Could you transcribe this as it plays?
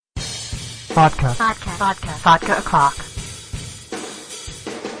Vodka. Vodka o'clock.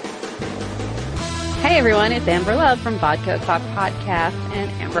 Hey everyone, it's Amber Love from Vodka O'Clock Podcast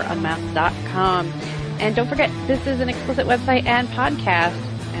and AmberUnmasked.com. And don't forget, this is an explicit website and podcast.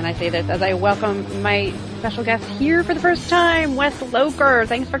 And I say this as I welcome my special guest here for the first time, Wes Loker.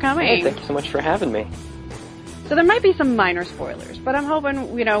 Thanks for coming. Hey, thank you so much for having me. So there might be some minor spoilers, but I'm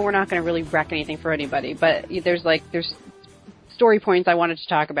hoping, we're not going to really wreck anything for anybody. But there's story points I wanted to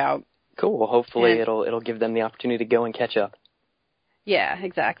talk about. Cool. Well, hopefully it'll give them the opportunity to go and catch up. Yeah,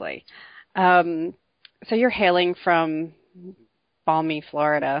 exactly. So you're hailing from balmy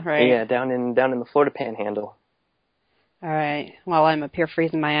Florida, right? Yeah, down in the Florida Panhandle. All right. While I'm up here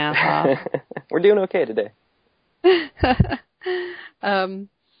freezing my ass off. We're doing okay today.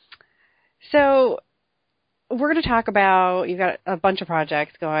 So we're going to talk about, you've got a bunch of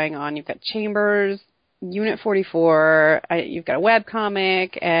projects going on. You've got Chambers, Unit 44, you've got a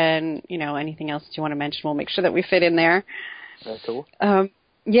webcomic, and, anything else that you want to mention, we'll make sure that we fit in there. That's cool.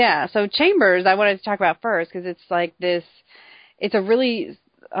 Yeah, so Chambers I wanted to talk about first because it's like this, it's a really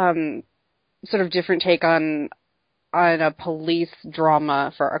sort of different take on a police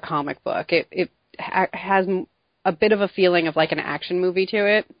drama for a comic book. It has a bit of a feeling of like an action movie to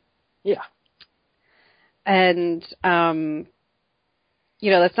it. Yeah. And,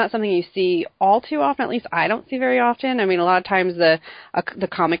 that's not something you see all too often. At least I don't see very often. I mean, a lot of times the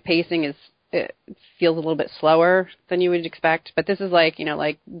comic pacing it feels a little bit slower than you would expect. But this is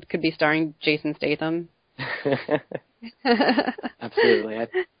could be starring Jason Statham. Absolutely.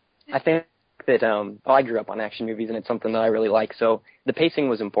 I think that I grew up on action movies, and it's something that I really like. So the pacing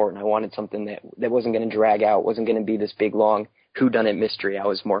was important. I wanted something that wasn't going to drag out, wasn't going to be this big, long whodunit mystery. I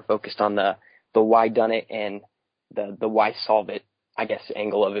was more focused on the why done it and the why solve it, I guess,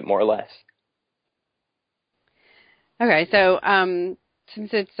 angle of it, more or less. Okay, so since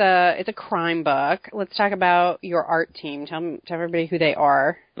it's a crime book, let's talk about your art team. Tell everybody who they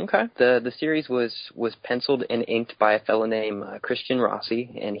are. Okay. The series was penciled and inked by a fellow named Christian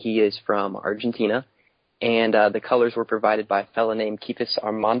Rossi, and he is from Argentina. And the colors were provided by a fellow named Kifis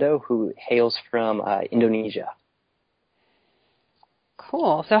Armando, who hails from Indonesia.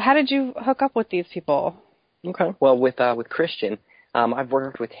 Cool. So how did you hook up with these people? Okay. Well, with Christian, I've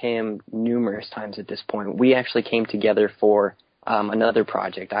worked with him numerous times at this point. We actually came together for another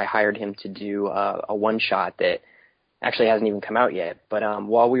project. I hired him to do a one-shot that actually hasn't even come out yet. But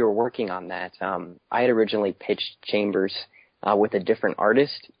while we were working on that, I had originally pitched Chambers with a different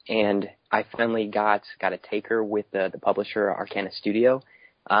artist, and I finally got a taker with the publisher, Arcana Studio.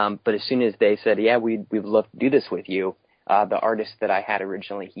 But as soon as they said, yeah, we'd love to do this with you, the artist that I had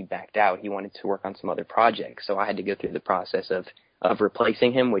originally, he backed out. He wanted to work on some other projects. So I had to go through the process of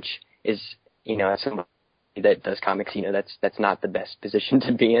replacing him, which is, as somebody that does comics, that's not the best position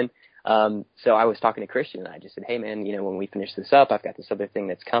to be in. So I was talking to Christian, and I just said, hey man, when we finish this up, I've got this other thing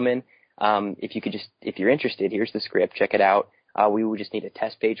that's coming. If you're interested, here's the script, check it out. We will just need a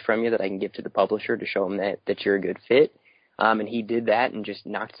test page from you that I can give to the publisher to show them that you're a good fit. And he did that and just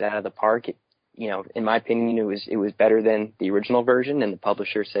knocked it out of the park. In my opinion, it was better than the original version, and the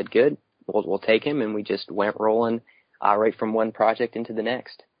publisher said, good, we'll take him, and we just went rolling right from one project into the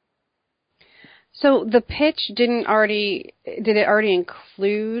next. So the pitch did it already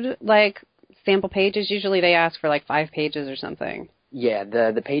include sample pages? Usually they ask for 5 pages or something. Yeah,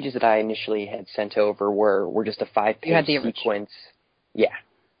 the pages that I initially had sent over were just a 5-page sequence. Yeah.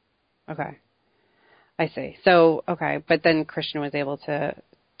 Okay. I see. So, okay, but then Christian was able to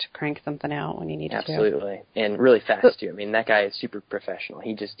crank something out when he needed to. Absolutely. And really fast too. I mean, that guy is super professional.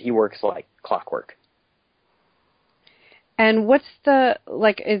 He works like clockwork. And what's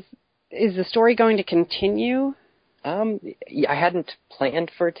is the story going to continue? Yeah, I hadn't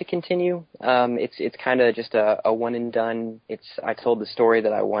planned for it to continue. It's kind of just a one and done. I told the story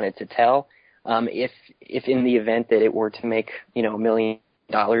that I wanted to tell. If in the event that it were to make, $1 million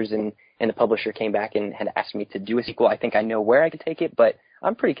and the publisher came back and had asked me to do a sequel, I think I know where I could take it, but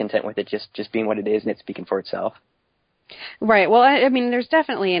I'm pretty content with it just being what it is and it speaking for itself. Right. Well, I mean, there's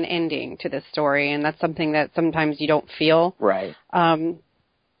definitely an ending to this story, and that's something that sometimes you don't feel. Right.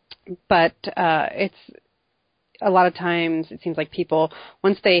 But it's a lot of times it seems like people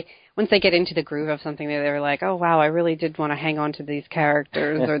once they get into the groove of something, they're like, oh wow, I really did want to hang on to these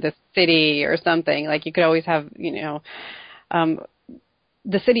characters or this city or something. Like you could always have,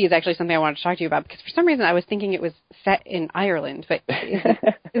 the city is actually something I wanted to talk to you about because for some reason I was thinking it was set in Ireland, but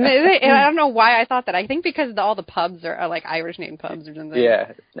and I don't know why I thought that. I think because all the pubs are like Irish named pubs or something.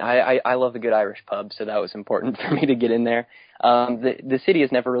 Yeah, I love a good Irish pub, so that was important for me to get in there. The city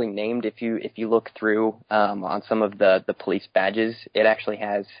is never really named. If you look through on some of the police badges, it actually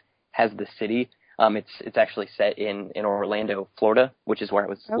has has the city. It's actually set in Orlando, Florida, which is where I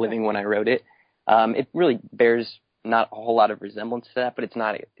was living when I wrote it. It really bears not a whole lot of resemblance to that, but it's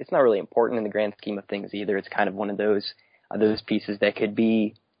not really important in the grand scheme of things either. It's kind of one of those pieces that could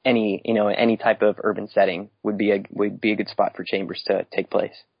be any type of urban setting would be a good spot for Chambers to take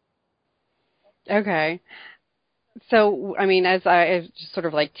place. Okay. So, I mean, as I just sort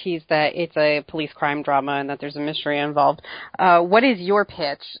of like teased that it's a police crime drama and that there's a mystery involved, what is your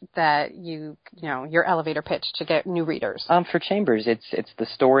pitch that your elevator pitch to get new readers? For Chambers, it's the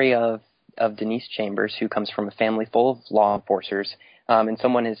story of Denise Chambers, who comes from a family full of law enforcers, and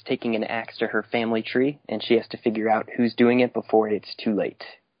someone is taking an axe to her family tree, and she has to figure out who's doing it before it's too late.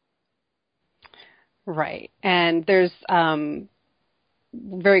 Right. And there's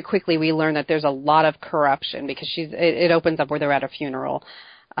very quickly we learn that there's a lot of corruption because it opens up where they're at a funeral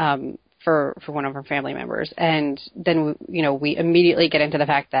for one of her family members, and then we immediately get into the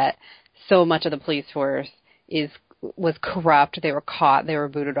fact that so much of the police force was corrupt. They were caught. They were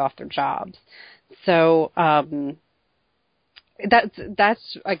booted off their jobs. So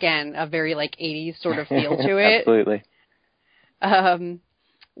that's again a very like 80s sort of feel to it. Absolutely.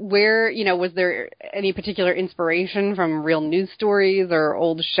 Where, was there any particular inspiration from real news stories or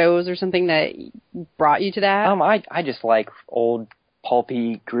old shows or something that brought you to that? I just like old,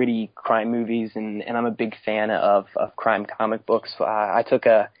 pulpy, gritty crime movies, and I'm a big fan of crime comic books. I took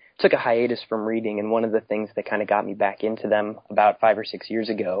a hiatus from reading, and one of the things that kind of got me back into them about 5 or 6 years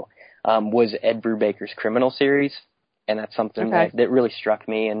ago was Ed Brubaker's Criminal series, and that's something that really struck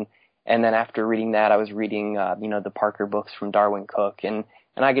me. And then after reading that, I was reading the Parker books from Darwin Cook, and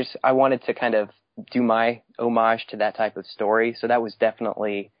I wanted to kind of do my homage to that type of story. So that was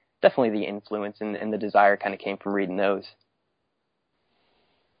definitely the influence, and the desire kind of came from reading those.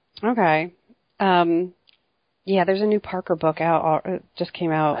 Okay. Yeah, there's a new Parker book out. It just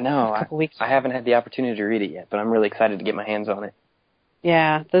came out a couple weeks ago. I haven't had the opportunity to read it yet, but I'm really excited to get my hands on it.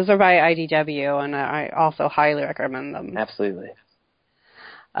 Yeah, those are by IDW, and I also highly recommend them. Absolutely.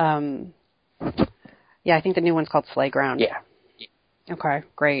 Yeah, I think the new one's called Slayground. Yeah. Okay,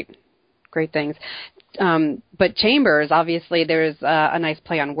 great things. But Chambers, obviously, there's a nice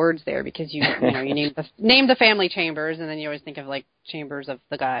play on words there because you name the family Chambers, and then you always think of like Chambers of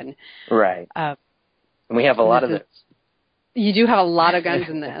the gun. Right. And we have a lot of those. You do have a lot of guns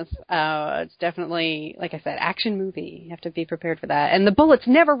in this. It's definitely, like I said, action movie. You have to be prepared for that, and the bullets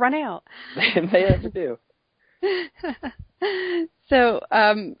never run out. They never do. So,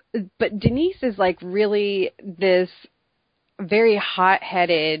 but Denise is like really this very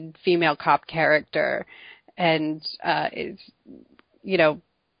hot-headed female cop character, and is,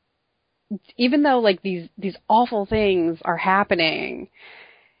 even though like these awful things are happening,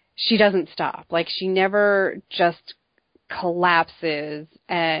 she doesn't stop. Like she never just collapses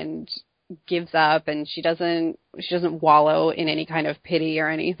and gives up, and she doesn't wallow in any kind of pity or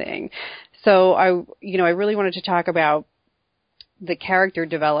anything. So I really wanted to talk about the character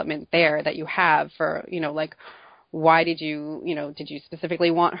development there that you have for, like, why did you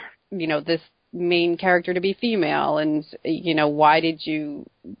specifically want, this main character to be female, and, why did you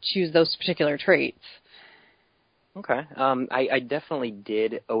choose those particular traits? Okay. I definitely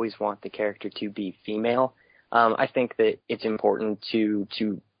did always want the character to be female. I think that it's important to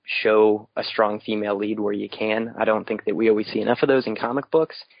show a strong female lead where you can. I don't think that we always see enough of those in comic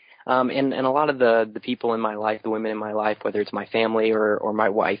books. And a lot of the people in my life, the women in my life, whether it's my family or my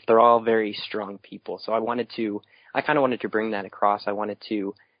wife, they're all very strong people. So I kind of wanted to bring that across. I wanted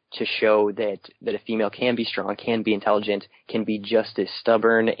to show that a female can be strong, can be intelligent, can be just as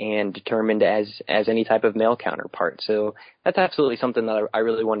stubborn and determined as any type of male counterpart. So that's absolutely something that I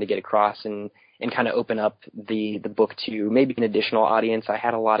really wanted to get across and kind of open up the book to maybe an additional audience. I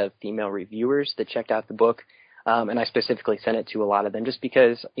had a lot of female reviewers that checked out the book. And I specifically sent it to a lot of them just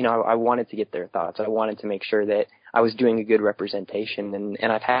because, I wanted to get their thoughts. I wanted to make sure that I was doing a good representation,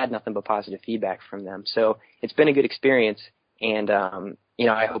 and I've had nothing but positive feedback from them. So it's been a good experience, and,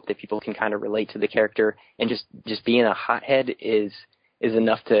 I hope that people can kind of relate to the character, and just being a hothead is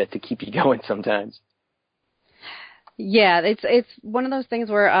enough to keep you going sometimes. Yeah, it's one of those things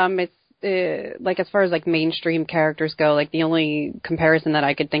where it's like as far as like mainstream characters go, like the only comparison that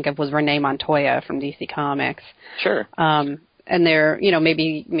I could think of was Renee Montoya from DC Comics. Sure. And they're,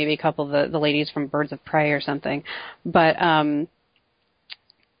 maybe a couple of the ladies from Birds of Prey or something. But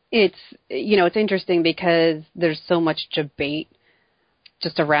it's, it's interesting because there's so much debate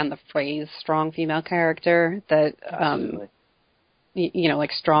just around the phrase strong female character that,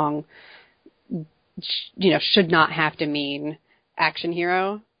 like strong, should not have to mean action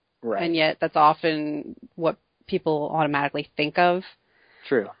hero. Right. And yet that's often what people automatically think of.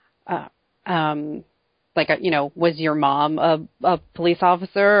 True. like, was your mom a police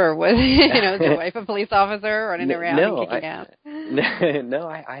officer, or was, was your wife a police officer running around and kicking out? No,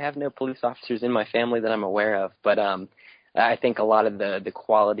 I have no police officers in my family that I'm aware of, but I think a lot of the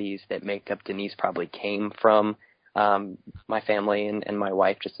qualities that make up Denise probably came from my family and my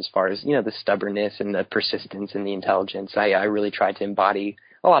wife, just as far as, the stubbornness and the persistence and the intelligence. I really tried to embody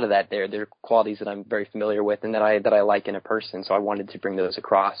a lot of that there. They're qualities that I'm very familiar with and that I like in a person, so I wanted to bring those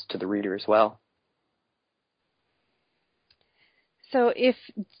across to the reader as well. So if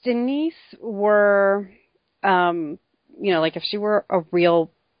Denise were, like if she were a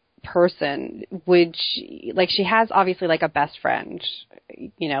real person, would she, like, she has obviously like a best friend,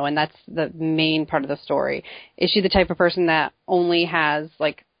 and that's the main part of the story. Is she the type of person that only has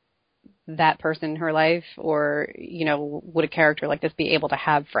like that person in her life, or, would a character like this be able to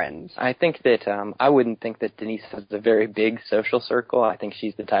have friends? I think that I wouldn't think that Denise has a very big social circle. I think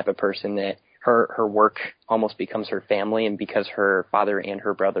she's the type of person that her work almost becomes her family, and because her father and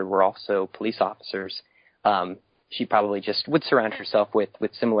her brother were also police officers, she probably just would surround herself with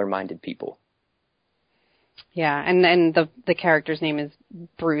similar-minded people. Yeah, and the character's name is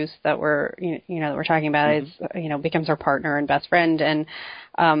Bruce that we're that we're talking about. Mm-hmm. Is becomes her partner and best friend, and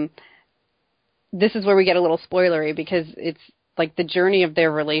this is where we get a little spoilery, because it's like the journey of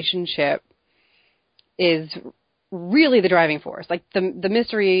their relationship is really the driving force. Like the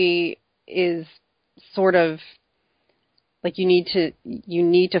mystery is sort of like you need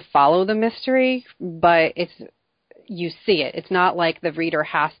to follow the mystery, but you see it. It's not like the reader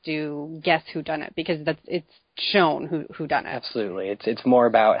has to guess who done it, because it's shown who done it. Absolutely. It's more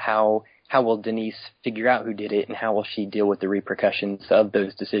about how will Denise figure out who did it, and how will she deal with the repercussions of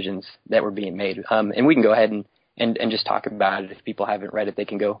those decisions that were being made. And we can go ahead and just talk about it. If people haven't read it, they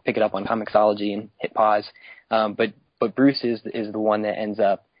can go pick it up on Comixology and hit pause. But Bruce is the one that ends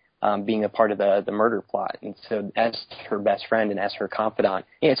up being a part of the murder plot. And so as her best friend and as her confidant,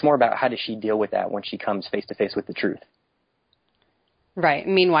 it's more about how does she deal with that when she comes face to face with the truth. Right.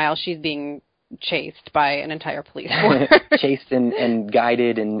 Meanwhile, she's being chased by an entire police force. Chased and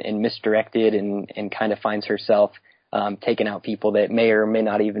guided and misdirected, and kind of finds herself taking out people that may or may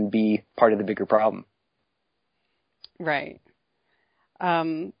not even be part of the bigger problem. Right.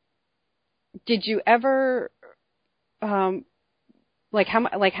 Did you ever... Like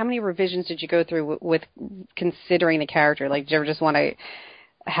how many revisions did you go through with considering the character? Like, did you ever just want to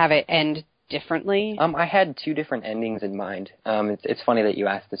have it end differently? I had two different endings in mind. It's funny that you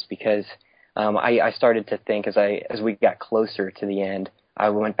asked this, because I started to think as we got closer to the end, I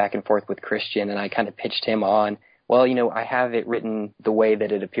went back and forth with Christian, and I kind of pitched him on, well, I have it written the way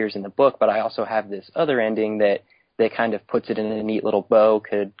that it appears in the book, but I also have this other ending that kind of puts it in a neat little bow,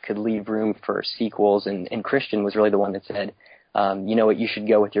 could leave room for sequels. And Christian was really the one that said, what, you should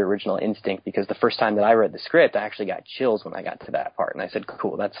go with your original instinct, because the first time that I read the script, I actually got chills when I got to that part. And I said,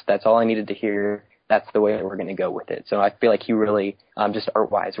 cool, that's all I needed to hear. That's the way that we're going to go with it. So I feel like he really, just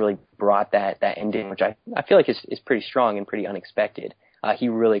art-wise, really brought that ending, which I feel like is pretty strong and pretty unexpected. He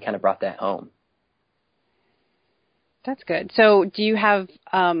really kind of brought that home. That's good. So do you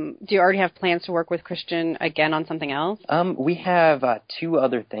already have plans to work with Christian again on something else? We have two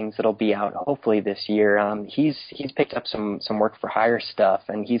other things that'll be out hopefully this year. He's picked up some work for hire stuff,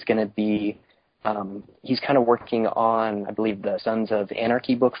 and he's going to be he's kind of working on, I believe, the Sons of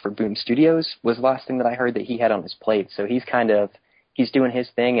Anarchy book for Boom Studios was the last thing that I heard that he had on his plate. So he's doing his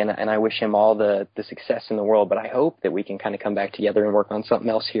thing, and I wish him all the success in the world. But I hope that we can kind of come back together and work on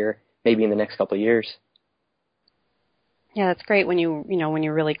something else here, maybe in the next couple of years. Yeah, that's great when you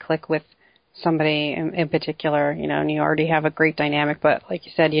really click with somebody in particular, and you already have a great dynamic. But like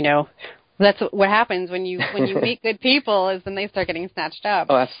you said, that's what happens when you meet good people, is then they start getting snatched up.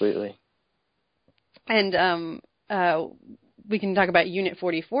 Oh, absolutely. And we can talk about Unit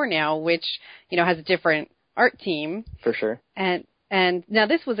 44 now, which has a different art team. For sure. And now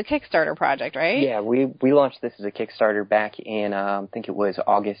this was a Kickstarter project, right? Yeah, we launched this as a Kickstarter back in I think it was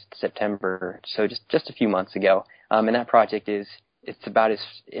August, September, so just a few months ago. And that project it's about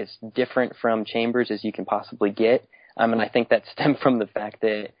as different from Chambers as you can possibly get. And I think that stemmed from the fact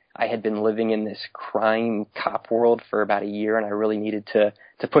that I had been living in this crime cop world for about a year, and I really needed to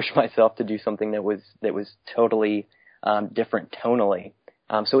push myself to do something that was totally different tonally.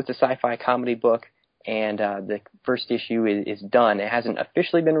 So it's a sci-fi comedy book. And the first issue is done. It hasn't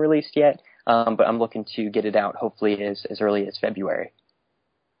officially been released yet, but I'm looking to get it out hopefully as early as February.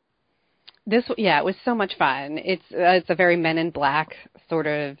 It was so much fun. It's a very Men in Black sort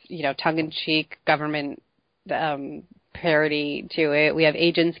of tongue-in-cheek government parody to it. We have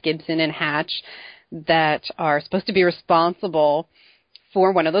Agents Gibson and Hatch that are supposed to be responsible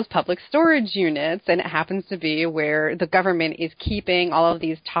for one of those public storage units, and it happens to be where the government is keeping all of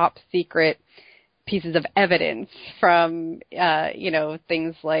these top secret pieces of evidence from,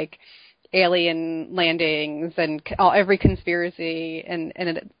 things like alien landings and every conspiracy, and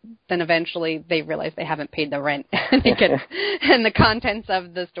then eventually they realize they haven't paid the rent, and the contents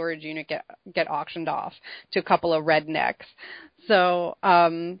of the storage unit get auctioned off to a couple of rednecks. So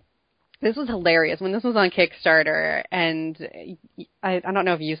this was hilarious when this was on Kickstarter, and I don't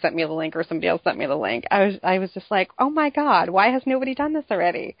know if you sent me the link or somebody else sent me the link. I was just like, oh my God, why has nobody done this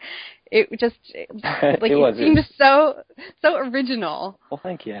already? It seemed so original. Well,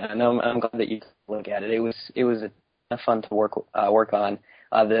 thank you, and I'm glad that you look at it. It was fun to work on.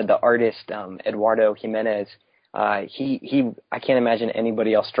 The artist Eduardo Jimenez. I can't imagine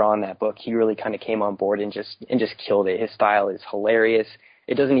anybody else drawing that book. He really kind of came on board and just killed it. His style is hilarious.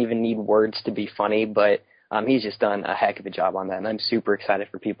 It doesn't even need words to be funny, but he's just done a heck of a job on that, and I'm super excited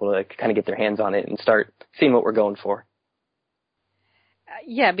for people to kind of get their hands on it and start seeing what we're going for.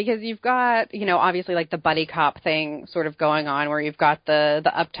 Yeah, because you've got, obviously like the buddy cop thing sort of going on, where you've got the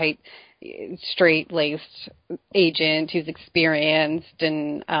uptight, straight-laced agent who's experienced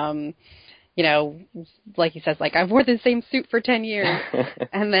and, like he says, like, I've worn the same suit for 10 years.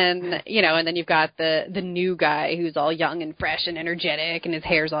 and then you've got the new guy who's all young and fresh and energetic, and his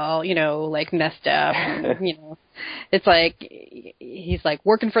hair's all, like messed up. And, it's like, he's like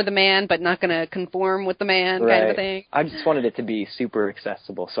working for the man, but not going to conform with the man, right. Kind of a thing. I just wanted it to be super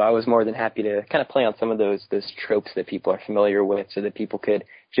accessible. So I was more than happy to kind of play on some of those tropes that people are familiar with, so that people could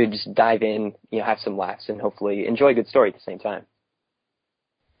just dive in, have some laughs, and hopefully enjoy a good story at the same time.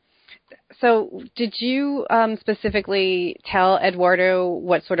 So did you specifically tell Eduardo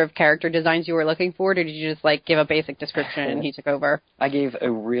what sort of character designs you were looking for, or did you just like give a basic description and he took over? I gave a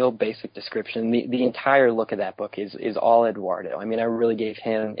real basic description. The entire look of that book is all Eduardo. I mean, I really gave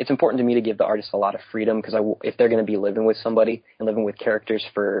him – it's important to me to give the artist a lot of freedom, because if they're going to be living with somebody and living with characters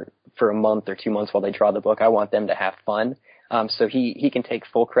for a month or 2 months while they draw the book, I want them to have fun. So he can take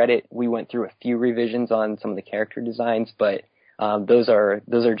full credit. We went through a few revisions on some of the character designs, but – those are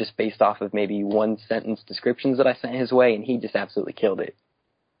just based off of maybe one sentence descriptions that I sent his way, and he just absolutely killed it.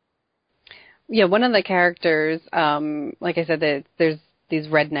 Yeah, one of the characters, like I said, there's these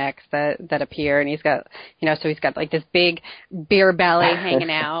rednecks that appear, and he's got, so he's got like this big beer belly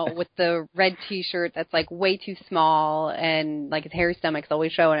hanging out with the red T-shirt that's like way too small, and like his hairy stomach's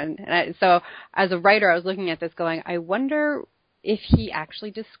always showing. So as a writer, I was looking at this going, I wonder if he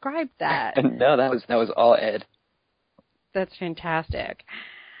actually described that. No, that was all Ed. That's fantastic.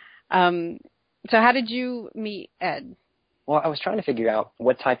 So how did you meet Ed? Well, I was trying to figure out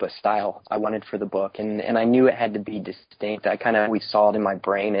what type of style I wanted for the book, and I knew it had to be distinct. I kind of always saw it in my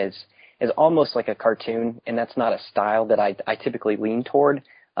brain as almost like a cartoon, and that's not a style that I typically lean toward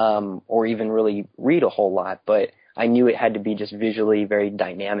or even really read a whole lot, but I knew it had to be just visually very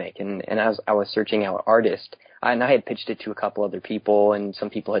dynamic. And as I was searching out artists, and I had pitched it to a couple other people, and some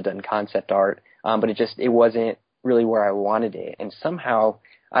people had done concept art, but it wasn't really where I wanted it. And somehow,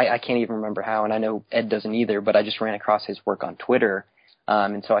 I can't even remember how, and I know Ed doesn't either, but I just ran across his work on Twitter.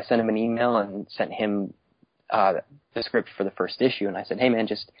 And so I sent him an email and sent him the script for the first issue. And I said, hey man,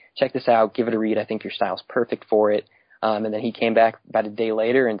 just check this out, give it a read. I think your style's perfect for it. And then he came back about a day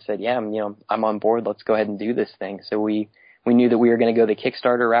later and said, yeah, I'm on board. Let's go ahead and do this thing. So we knew that we were going to go the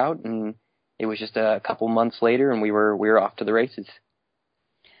Kickstarter route, and it was just a couple months later, and we were off to the races.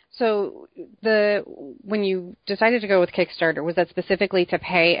 So when you decided to go with Kickstarter, was that specifically to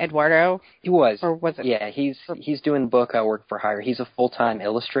pay Eduardo? He was. Or was it? Yeah, he's doing the book Work for Hire. He's a full-time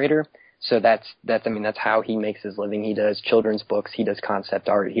illustrator, so that's how he makes his living. He does children's books, he does concept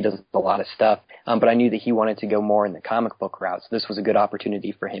art, he does a lot of stuff. But I knew that he wanted to go more in the comic book route, so this was a good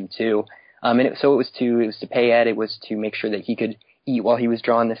opportunity for him too. It was to pay Ed. It was to make sure that he could eat while he was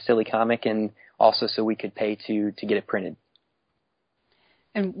drawing this silly comic, and also so we could pay to get it printed.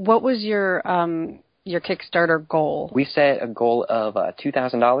 And what was your Kickstarter goal? We set a goal of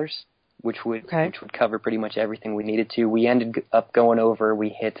 $2,000, which would cover pretty much everything we needed to. We ended up going over. We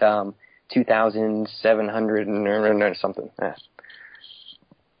hit 2,700 and something. Yeah.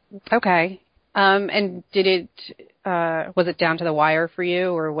 Okay. And did it was it down to the wire for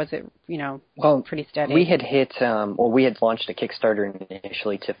you, or was it pretty steady? We had hit. We had launched a Kickstarter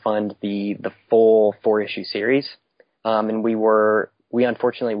initially to fund the full 4-issue series, and we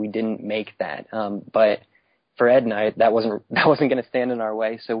unfortunately didn't make that. But for Ed and I, that wasn't going to stand in our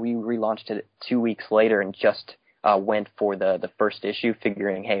way. So we relaunched it 2 weeks later and just went for the first issue,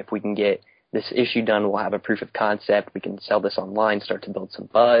 figuring, hey, if we can get this issue done, we'll have a proof of concept. We can sell this online, start to build some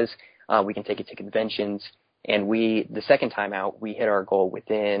buzz. We can take it to conventions. And the second time out, we hit our goal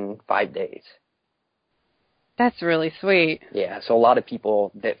within 5 days. That's really sweet. Yeah, so a lot of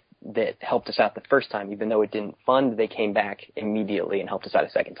people that helped us out the first time, even though it didn't fund, they came back immediately and helped us out a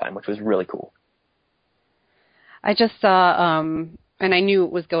second time, which was really cool. I just saw, and I knew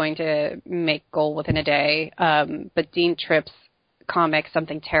it was going to make goal within a day, but Dean Tripp's comic,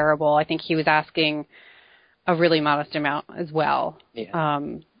 Something Terrible, I think he was asking a really modest amount as well. Yeah.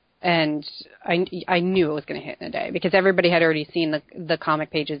 And I knew it was going to hit in a day because everybody had already seen the comic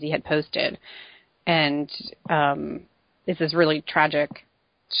pages he had posted. And it's this really tragic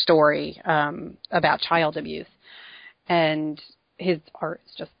story about child abuse. And his art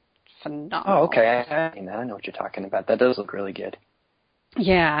is just phenomenal. Oh, okay. I know what you're talking about. That does look really good.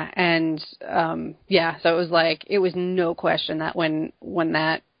 Yeah, and so it was no question that when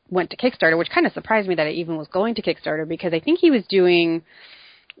that went to Kickstarter, which kind of surprised me that it even was going to Kickstarter, because I think he was doing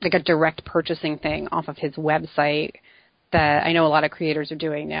like a direct purchasing thing off of his website that I know a lot of creators are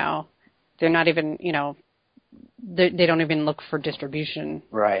doing now. They're not even, they don't even look for distribution,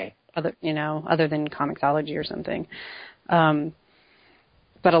 right? Other than Comixology or something. But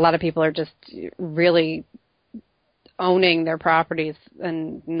a lot of people are just really owning their properties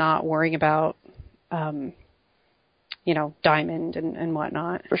and not worrying about, Diamond and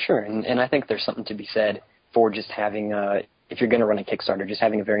whatnot. For sure. And I think there's something to be said for just having, if you're going to run a Kickstarter, just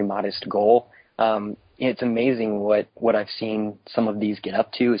having a very modest goal. It's amazing what I've seen some of these get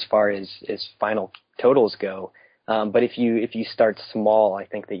up to as far as final totals go. But if you start small, I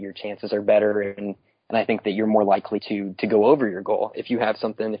think that your chances are better, and I think that you're more likely to go over your goal if you have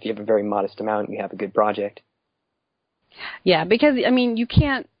a very modest amount and you have a good project. Yeah, because you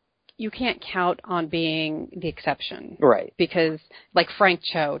can't count on being the exception, right? Because like Frank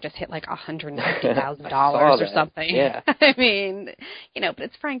Cho just hit like $150,000 or something. Yeah, but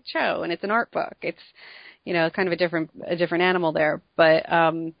it's Frank Cho and it's an art book. It's kind of a different animal there, but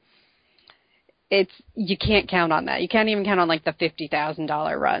you can't count on that. You can't even count on like the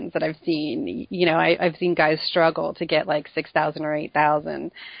 $50,000 runs that I've seen. I've seen guys struggle to get like 6,000 or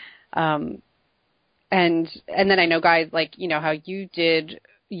 8,000. And then I know guys like, how you did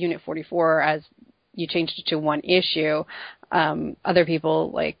Unit 44 as you changed it to one issue. Other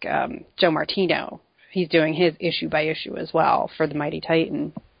people like Joe Martino, he's doing his issue by issue as well for the Mighty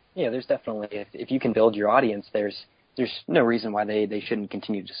Titan. Yeah, there's definitely, if you can build your audience, there's no reason why they shouldn't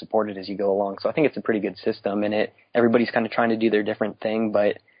continue to support it as you go along. So I think it's a pretty good system, and everybody's kind of trying to do their different thing,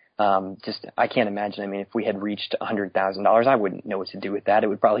 but I can't imagine. If we had reached $100,000, I wouldn't know what to do with that. It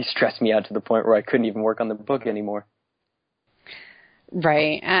would probably stress me out to the point where I couldn't even work on the book anymore.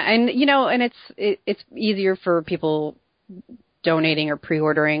 Right. And it's easier for people donating or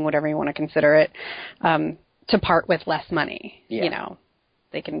pre-ordering, whatever you want to consider it, to part with less money. Yeah.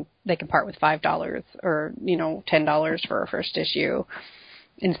 They can part with $5 or, $10 for a first issue,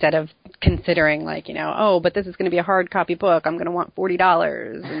 instead of considering like, but this is going to be a hard copy book, I'm going to want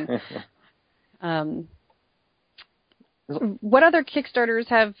 $40. And, what other Kickstarters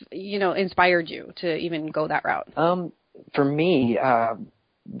have, inspired you to even go that route? For me, I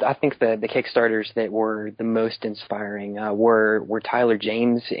think the Kickstarters that were the most inspiring were Tyler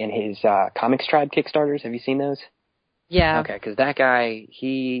James and his Comics Tribe Kickstarters. Have you seen those? Yeah. Okay, because that guy,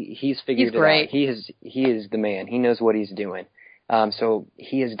 he's figured it out. He is the man. He knows what he's doing. So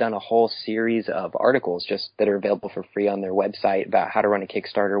he has done a whole series of articles just that are available for free on their website about how to run a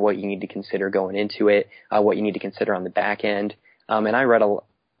Kickstarter, what you need to consider going into it, what you need to consider on the back end. And I read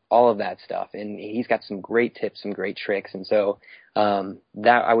all of that stuff, and he's got some great tips, some great tricks. And so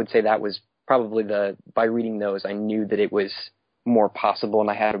that I would say that was probably by reading those, I knew that it was more possible, and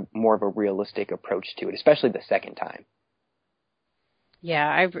I had more of a realistic approach to it, especially the second time.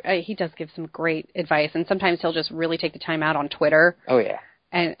 Yeah, he does give some great advice, and sometimes he'll just really take the time out on Twitter. Oh yeah,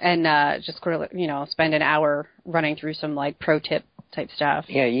 and just spend an hour running through some like pro tip type stuff.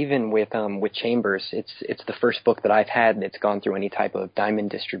 Yeah, even with Chambers, it's the first book that I've had that's gone through any type of Diamond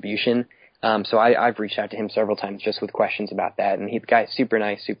distribution. So I've reached out to him several times just with questions about that, and the guy's super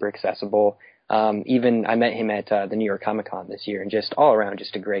nice, super accessible. Even I met him at the New York Comic Con this year, and just all around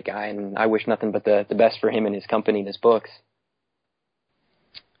just a great guy, and I wish nothing but the best for him and his company and his books.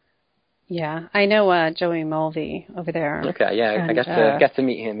 Yeah, I know Joey Mulvey over there. Okay, yeah, and, I got to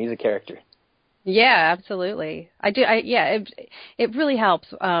meet him. He's a character. Yeah, absolutely. I do. It really helps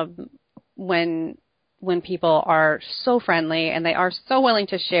when people are so friendly and they are so willing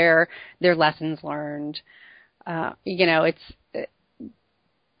to share their lessons learned. It's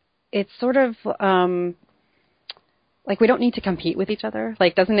sort of like we don't need to compete with each other.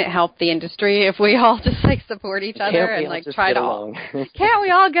 Like, doesn't it help the industry if we all just like support each other and like try to along? Can't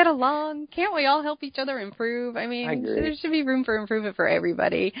we all get along? Can't we all help each other improve? I mean, I agree. There should be room for improvement for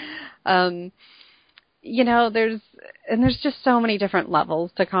everybody. You know, there's just so many different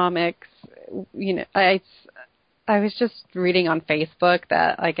levels to comics. You know, I was just reading on Facebook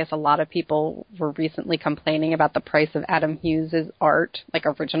that I guess a lot of people were recently complaining about the price of Adam Hughes' art, like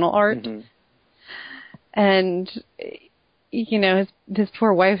original art. Mm-hmm. And, you know, his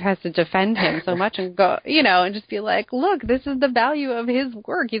poor wife has to defend him so much and go, you know, and just be like, look, this is the value of his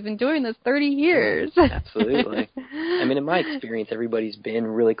work. He's been doing this 30 years. Absolutely. I mean, in my experience, everybody's been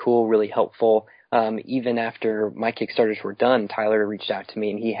really cool, really helpful. Even after my Kickstarters were done, Tyler reached out to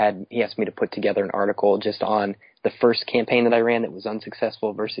me and he asked me to put together an article just on the first campaign that I ran that was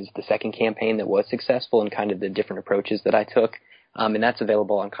unsuccessful versus the second campaign that was successful and kind of the different approaches that I took. And that's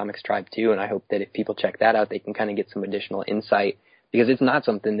available on Comics Tribe too. And I hope that if people check that out, they can kind of get some additional insight, because it's not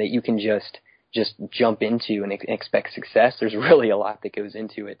something that you can just jump into and expect success. There's really a lot that goes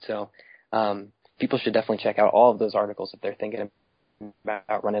into it. So, people should definitely check out all of those articles if they're thinking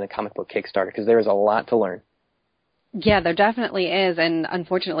about running a comic book Kickstarter, because there is a lot to learn. Yeah, there definitely is. And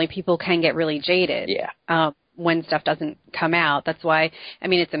unfortunately, people can get really jaded. Yeah. When stuff doesn't come out. That's why, I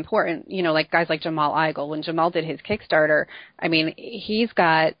mean, it's important, you know, like guys like Jamal Igle. When Jamal did his Kickstarter, I mean, he's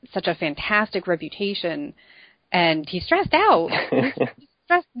got such a fantastic reputation, and he's stressed out. He's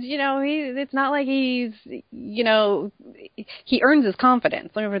stressed, you know, it's not like he's, you know, he earns his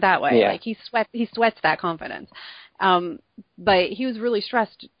confidence, let me put it that way. Yeah. Like, he sweats that confidence. But he was really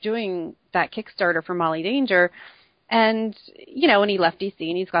stressed doing that Kickstarter for Molly Danger. And, you know, when he left DC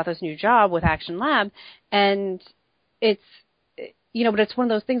and he's got this new job with Action Lab, and it's, you know, but it's one of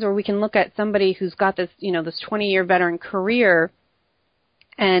those things where we can look at somebody who's got this, you know, this 20-year veteran career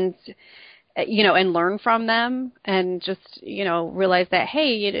and, you know, and learn from them and just, you know, realize that,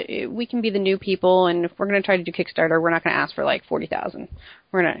 hey, we can be the new people, and if we're going to try to do Kickstarter, we're not going to ask for like 40,000.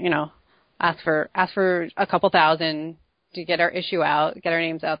 We're going to, you know, ask for a couple thousand to get our issue out, get our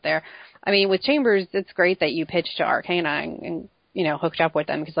names out there. I mean, with Chambers, it's great that you pitched to Arcana and you know, hooked up with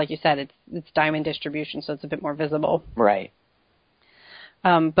them, because like you said, it's Diamond distribution, so it's a bit more visible. Right.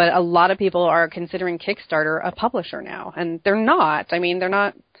 But a lot of people are considering Kickstarter a publisher now, and they're not. I mean, they're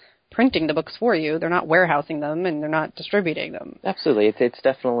not printing the books for you. They're not warehousing them, and they're not distributing them. Absolutely. It's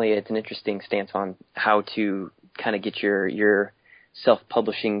definitely an interesting stance on how to kind of get your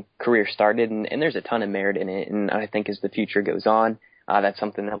self-publishing career started, and there's a ton of merit in it. And I think as the future goes on, that's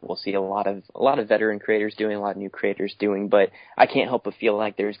something that we'll see a lot of veteran creators doing, a lot of new creators doing. But I can't help but feel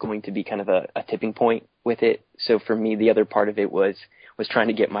like there's going to be kind of a tipping point with it. So for me, the other part of it was trying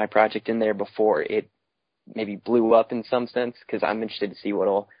to get my project in there before it maybe blew up in some sense, because I'm interested to see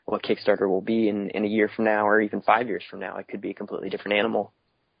what Kickstarter will be in a year from now, or even 5 years from now. It could be a completely different animal.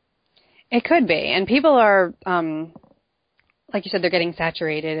 It could be, and people are. Like you said, they're getting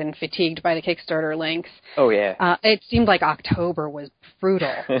saturated and fatigued by the Kickstarter links. Oh, yeah. It seemed like October was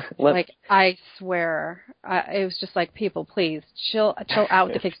brutal. Like, I swear, it was just like, people, please, chill out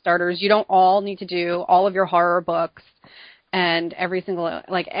with the Kickstarters. You don't all need to do all of your horror books, and everything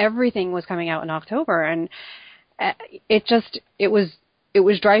was coming out in October. And it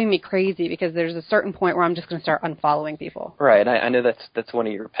was driving me crazy, because there's a certain point where I'm just going to start unfollowing people. Right. I know that's one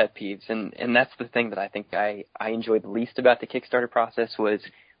of your pet peeves, and that's the thing that I think I enjoyed the least about the Kickstarter process was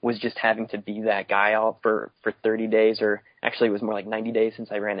just having to be that guy out for 30 days, or actually it was more like 90 days since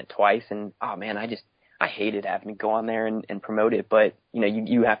I ran it twice. And oh man, I hated having to go on there and promote it. But you know,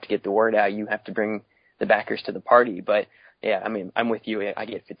 you have to get the word out. You have to bring the backers to the party. But yeah, I mean, I'm with you. I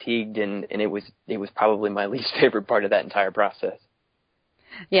get fatigued, and it was probably my least favorite part of that entire process.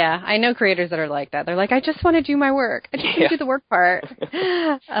 Yeah, I know creators that are like that. They're like, I just want to do my work. I just want to do the work part.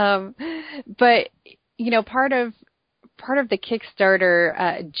 But you know, part of the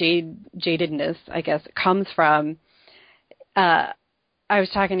Kickstarter jadedness, I guess, comes from. I was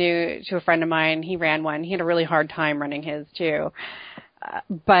talking to a friend of mine. He ran one. He had a really hard time running his too.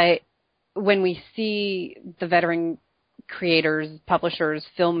 But when we see the veteran creators, publishers,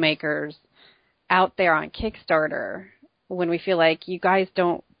 filmmakers out there on Kickstarter, when we feel like you guys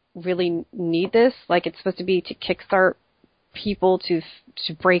don't really need this, like it's supposed to be to kickstart people to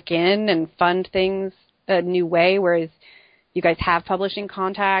break in and fund things a new way, whereas you guys have publishing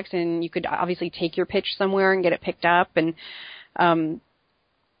contacts and you could obviously take your pitch somewhere and get it picked up, and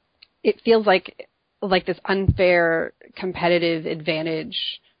it feels like this unfair competitive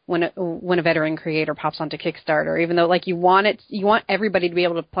advantage when a veteran creator pops onto Kickstarter, even though like you want everybody to be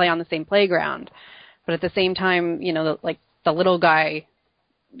able to play on the same playground. But at the same time, you know, the little guy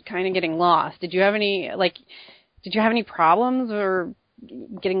kind of getting lost. Did you have any, like, did you have any problems or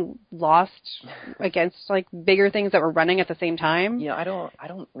getting lost against like bigger things that were running at the same time? Yeah, I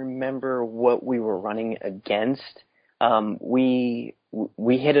don't remember what we were running against. We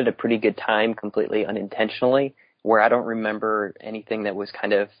hit at a pretty good time completely unintentionally, where I don't remember anything that was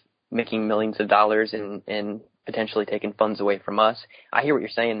kind of making millions of dollars and potentially taking funds away from us. I hear what you're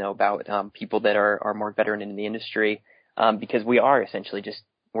saying though about people that are more veteran in the industry, because we are essentially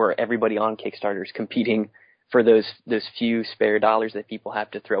we're everybody on Kickstarter is competing for those few spare dollars that people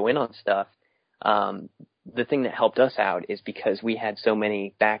have to throw in on stuff. The thing that helped us out is because we had so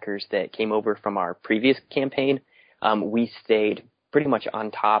many backers that came over from our previous campaign. We stayed pretty much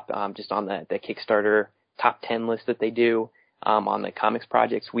on top, just on the Kickstarter top 10 list that they do. On the comics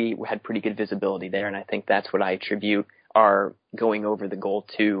projects, we had pretty good visibility there, and I think that's what I attribute our going over the goal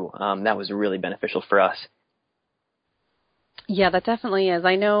to. That was really beneficial for us. Yeah, that definitely is.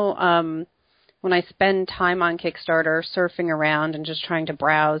 I know when I spend time on Kickstarter surfing around and just trying to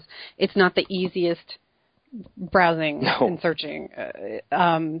browse, it's not the easiest browsing and searching.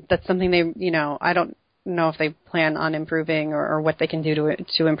 That's something they, I don't know if they plan on improving or what they can do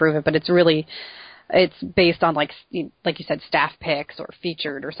to improve it, but it's based on like you said, staff picks or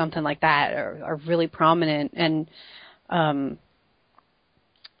featured or something like that are really prominent, and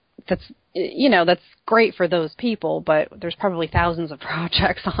that's great for those people, but there's probably thousands of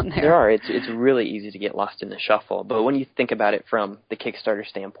projects on there. There are. It's really easy to get lost in the shuffle. But when you think about it from the Kickstarter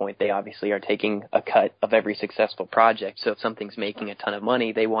standpoint, they obviously are taking a cut of every successful project. So if something's making a ton of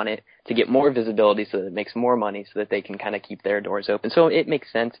money, they want it to get more visibility so that it makes more money so that they can kind of keep their doors open. So it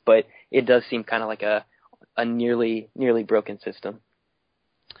makes sense, but it does seem kind of like a nearly broken system.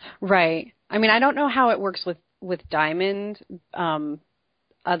 Right. I mean, I don't know how it works with Diamond,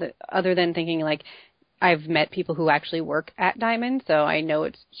 other than thinking like I've met people who actually work at Diamond, so I know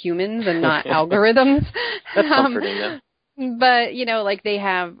it's humans and not algorithms. That's comforting though. But like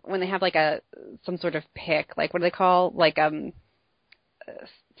when they have like some sort of pick, like what do they call, like some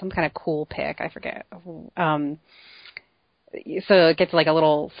kind of cool pick, I forget. So it gets like a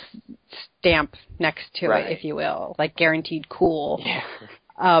little stamp next to it, if you will, like guaranteed cool. Yeah.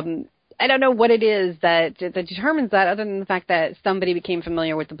 I don't know what it is that determines that, other than the fact that somebody became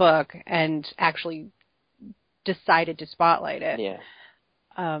familiar with the book and actually decided to spotlight it. Yeah.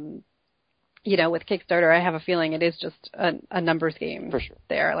 With Kickstarter, I have a feeling it is just a numbers game. For sure.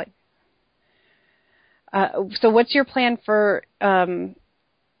 There, like. So, what's your plan for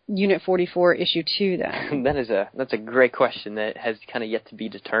Unit 44, Issue 2 then? That's a great question that has kind of yet to be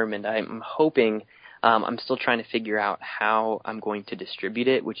determined. I'm hoping. I'm still trying to figure out how I'm going to distribute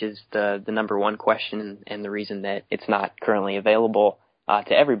it, which is the number one question and the reason that it's not currently available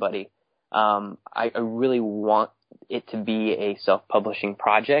to everybody. I really want it to be a self-publishing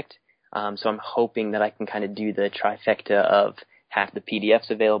project, so I'm hoping that I can kind of do the trifecta of have the PDFs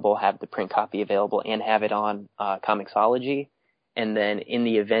available, have the print copy available, and have it on Comixology. And then in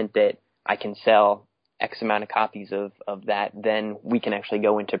the event that I can sell X amount of copies of that, then we can actually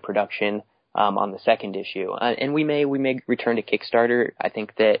go into production on the second issue. And we may return to Kickstarter. I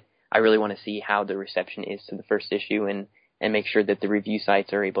think that I really want to see how the reception is to the first issue and make sure that the review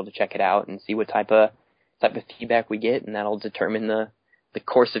sites are able to check it out and see what type of feedback we get, and that'll determine the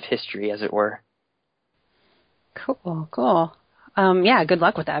course of history, as it were. Cool. Yeah, good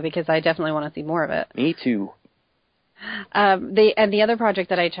luck with that, because I definitely want to see more of it. Me too. The other project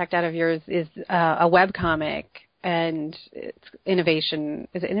that I checked out of yours is a webcomic, and it's Innovation.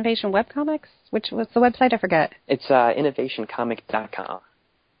 Is it Innovation Webcomics? What's the website? I forget. It's innovationcomic.com.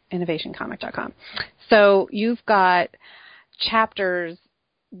 Innovationcomic.com. So you've got chapters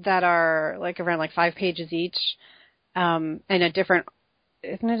that are like around like 5 pages each, and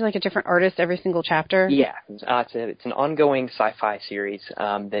isn't it like a different artist every single chapter? Yeah, it's an ongoing sci-fi series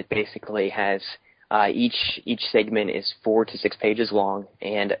that basically has each segment is 4 to 6 pages long,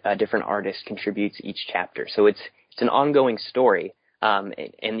 and a different artist contributes each chapter. So it's an ongoing story, and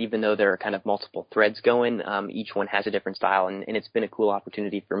even though there are kind of multiple threads going, each one has a different style, and it's been a cool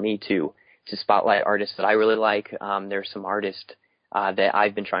opportunity for me to spotlight artists that I really like. There's some artists that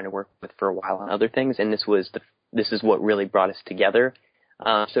I've been trying to work with for a while on other things, and this is what really brought us together.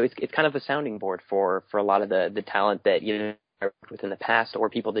 So it's kind of a sounding board for a lot of the talent that I worked with in the past, or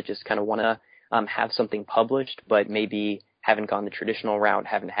people that just kind of want to have something published, but maybe haven't gone the traditional route,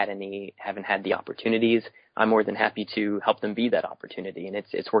 haven't had the opportunities. I'm more than happy to help them be that opportunity, and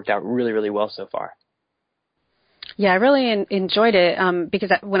it's worked out really, really well so far. Yeah, I really enjoyed it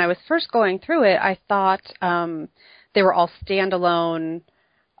because when I was first going through it, I thought they were all standalone,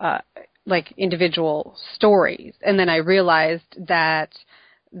 like individual stories, and then I realized that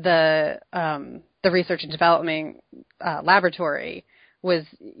the research and development laboratory was,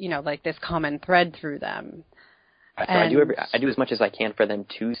 like this common thread through them. So I do as much as I can for them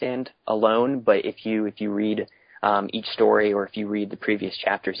to stand alone, but if you read each story, or if you read the previous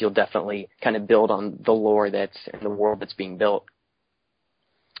chapters, you'll definitely kind of build on the lore that's in the world that's being built.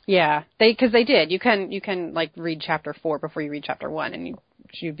 Yeah, because they did. You can like read chapter 4 before you read chapter 1, and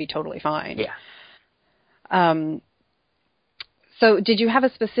you'd be totally fine. Yeah. So did you have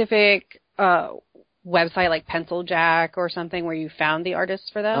a specific website like Pencil Jack or something where you found the artists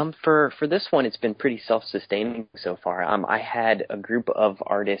for them? For this one, it's been pretty self-sustaining so far. I had a group of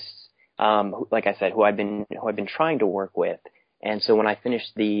artists, like I said, who I've been trying to work with. And so when I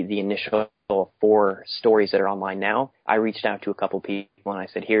finished the initial 4 stories that are online now, I reached out to a couple people and I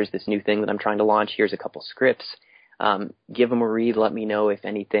said, here's this new thing that I'm trying to launch. Here's a couple scripts. Give them a read. Let me know if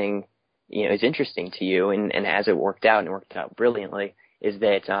anything, is interesting to you. And as it worked out, and it worked out brilliantly, is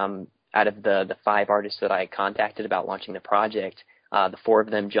that out of the 5 artists that I contacted about launching the project, the 4 of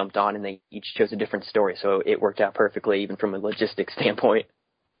them jumped on and they each chose a different story. So it worked out perfectly, even from a logistics standpoint.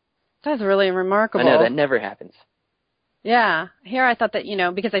 That's really remarkable. I know, that never happens. Yeah. Here I thought that,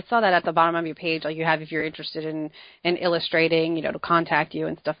 because I saw that at the bottom of your page, like you have, if you're interested in illustrating, to contact you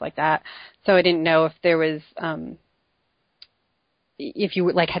and stuff like that. So I didn't know if there was, if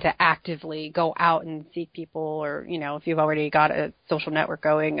you like had to actively go out and seek people, or, if you've already got a social network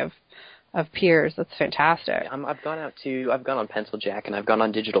going of peers. That's fantastic. I've gone on Pencil Jack, and I've gone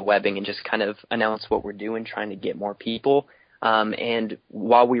on Digital Webbing and just kind of announced what we're doing, trying to get more people. And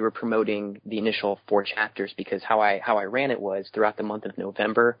while we were promoting the initial 4 chapters, because how I ran it was throughout the month of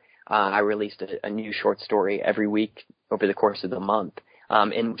November, I released a new short story every week over the course of the month.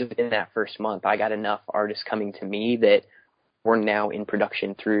 And within that first month, I got enough artists coming to me that we're now in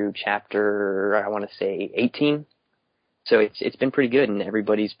production through chapter, I want to say 18. So it's been pretty good, and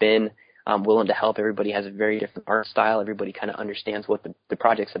everybody's been willing to help. Everybody has a very different art style. Everybody kind of understands what the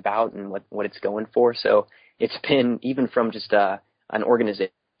project's about and what it's going for. So it's been, even from just an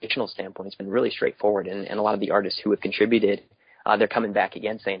organizational standpoint, it's been really straightforward. And a lot of the artists who have contributed, they're coming back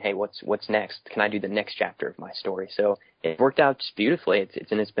again saying, hey, what's next? Can I do the next chapter of my story? So it worked out just beautifully.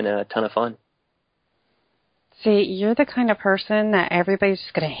 It's been a ton of fun. See, you're the kind of person that everybody's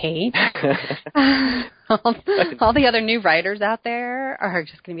just going to hate. all the other new writers out there are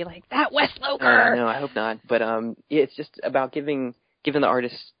just going to be like, that Wes Loker. No, I hope not. But it's just about giving the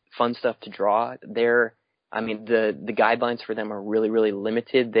artists fun stuff to draw. The guidelines for them are really, really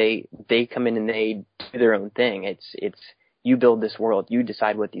limited. They come in and they do their own thing. It's you build this world. You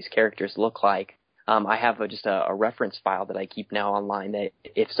decide what these characters look like. I have just a reference file that I keep now online, that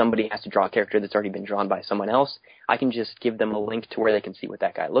if somebody has to draw a character that's already been drawn by someone else, I can just give them a link to where they can see what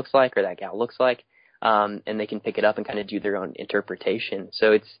that guy looks like or that gal looks like, and they can pick it up and kind of do their own interpretation.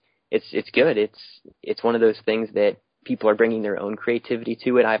 So it's good. It's one of those things that people are bringing their own creativity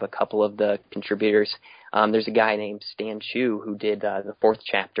to it. I have a couple of the contributors. There's a guy named Stan Chu who did the 4th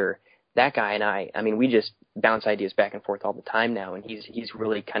chapter. That guy and I we just bounce ideas back and forth all the time now, and he's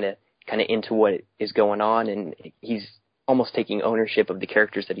really kind of into what is going on, and he's almost taking ownership of the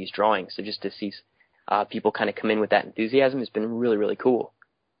characters that he's drawing. So just to see people kind of come in with that enthusiasm has been really, really cool.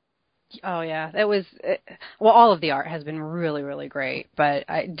 Oh yeah, all of the art has been really, really great, but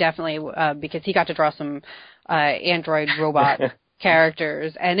I definitely because he got to draw some android robot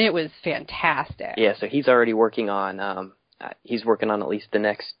characters, and it was fantastic. Yeah, so he's already working on he's working on at least the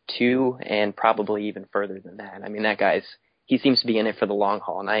next 2, and probably even further than that. I mean, that he seems to be in it for the long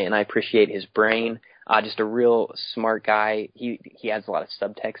haul, and I appreciate his brain. Just a real smart guy. He adds a lot of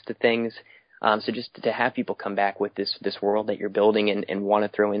subtext to things. So just to have people come back with this world that you're building and want to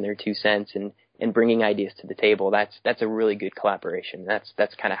throw in their 2 cents and bringing ideas to the table, that's a really good collaboration.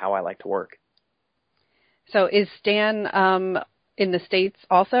 That's kind of how I like to work. So is Stan in the States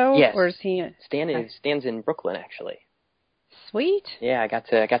also? Yes. Or is he? Stan's in Brooklyn, actually. Sweet. Yeah, I got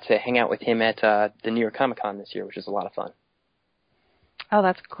to hang out with him at the New York Comic Con this year, which was a lot of fun. Oh,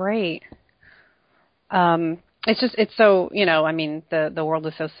 that's great. It's so, the world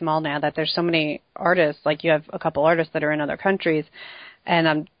is so small now that there's so many artists. Like, you have a couple artists that are in other countries, and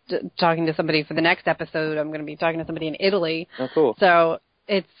I'm talking to somebody for the next episode. I'm going to be talking to somebody in Italy. Oh, cool. So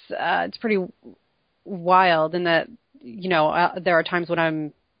it's pretty wild in that, there are times when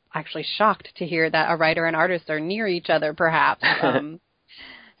I'm actually shocked to hear that a writer and artist are near each other, perhaps. I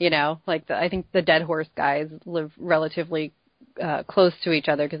think the Dead Horse guys live relatively close to each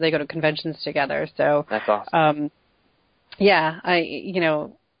other because they go to conventions together. So that's awesome.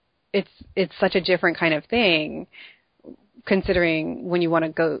 It's such a different kind of thing, considering when you want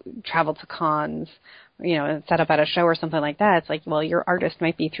to go travel to cons, set up at a show or something like that, it's like, well, your artist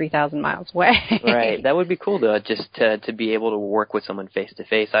might be 3,000 miles away. Right. That would be cool to be able to work with someone face to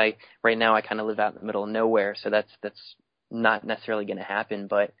face. Right now I kind of live out in the middle of nowhere, so that's not necessarily going to happen,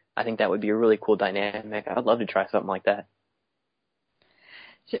 but I think that would be a really cool dynamic. I'd love to try something like that.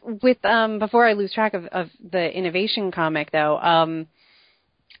 With before I lose track of the innovation comic though,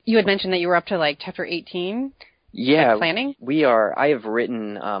 you had mentioned that you were up to like chapter 18. Yeah, planning? I have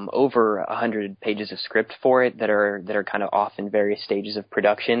written over 100 pages of script for it that are kind of off in various stages of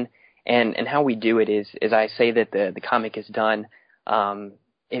production. And how we do it is I say that the comic is done.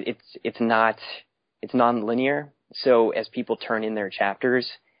 It's non-linear. So as people turn in their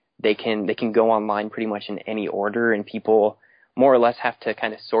chapters, they can go online pretty much in any order, and people more or less have to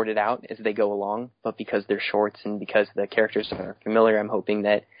kind of sort it out as they go along. But because they're shorts and because the characters are familiar, I'm hoping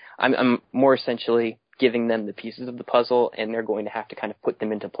that I'm more essentially giving them the pieces of the puzzle, and they're going to have to kind of put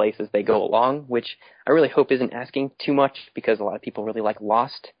them into place as they go along, which I really hope isn't asking too much, because a lot of people really like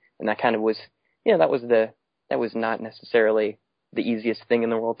Lost, and that kind of was, that was not necessarily the easiest thing in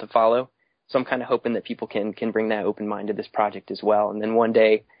the world to follow. So I'm kind of hoping that people can bring that open mind to this project as well. And then one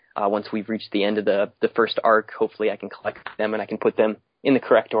day, once we've reached the end of the first arc, hopefully I can collect them and I can put them in the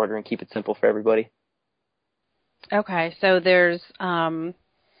correct order and keep it simple for everybody. Okay, so there's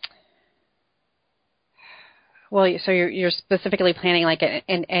so you're specifically planning like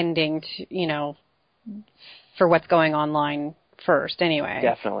an ending to, for what's going online first anyway.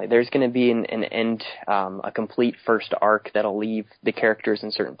 Definitely. There's going to be an end, a complete first arc that'll leave the characters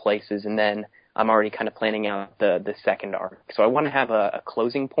in certain places, and then I'm already kind of planning out the second arc. So I want to have a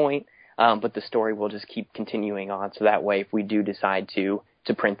closing point, but the story will just keep continuing on. So that way, if we do decide to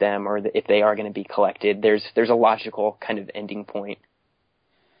print them, or if they are going to be collected, there's a logical kind of ending point.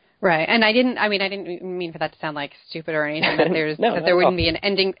 Right, and I didn't mean for that to sound like stupid or anything, that there wouldn't be an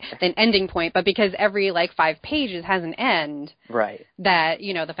ending point, but because every like 5 pages has an end, right? That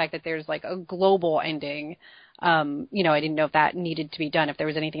the fact that there's like a global ending, I didn't know if that needed to be done, if there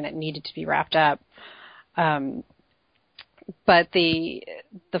was anything that needed to be wrapped up. But the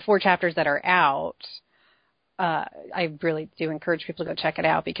 4 chapters that are out, I really do encourage people to go check it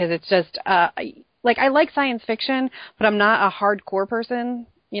out, because it's just I like science fiction, but I'm not a hardcore person.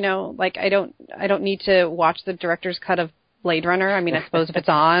 I don't need to watch the director's cut of Blade Runner. I mean, I suppose if it's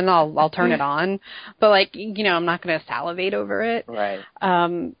on, I'll turn it on. But I'm not going to salivate over it. Right.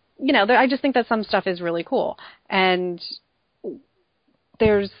 I just think that some stuff is really cool, and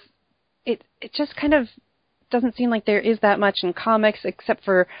it just kind of doesn't seem like there is that much in comics, except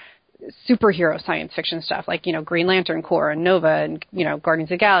for superhero science fiction stuff, like Green Lantern Corps and Nova and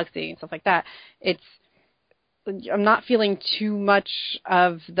Guardians of the Galaxy and stuff like that. I'm not feeling too much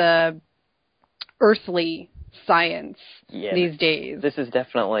of the earthly science these days. This is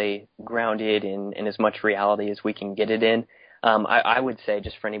definitely grounded in as much reality as we can get it in. I would say,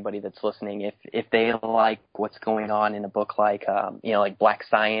 just for anybody that's listening, if they like what's going on in a book like Black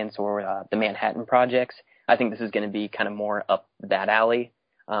Science or the Manhattan Projects, I think this is going to be kind of more up that alley.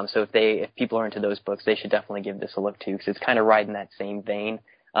 So if people are into those books, they should definitely give this a look too, because it's kind of right in that same vein.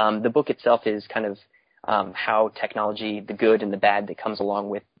 The book itself is kind of how technology, the good and the bad that comes along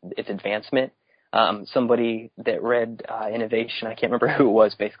with its advancement. Somebody that read Innovation, I can't remember who it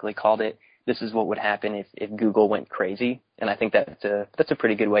was, basically called it, "This is what would happen if Google went crazy." And I think that's a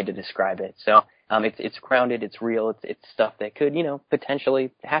pretty good way to describe it. So it's grounded, it's real, it's stuff that could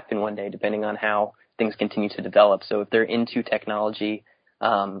potentially happen one day, depending on how things continue to develop. So if they're into technology,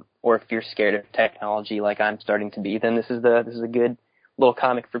 or if you're scared of technology like I'm starting to be, then this is a good little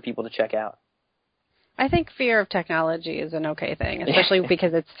comic for people to check out. I think fear of technology is an okay thing, especially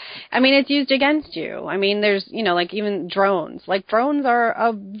because it's used against you. I mean, there's, even drones. Like, drones are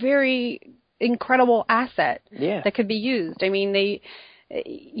a very incredible asset that could be used. I mean,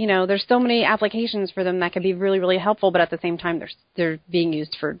 there's so many applications for them that could be really, really helpful, but at the same time, they're being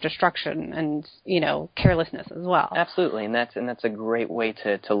used for destruction and, carelessness as well. Absolutely, and that's a great way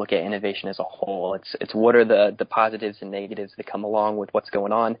to look at innovation as a whole. It's what are the positives and negatives that come along with what's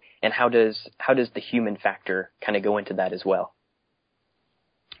going on, and how does the human factor kind of go into that as well?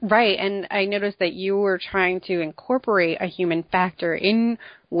 Right, and I noticed that you were trying to incorporate a human factor in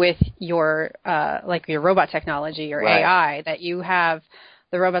with your your robot technology, your AI, that you have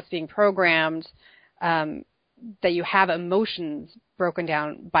the robots being programmed, that you have emotions broken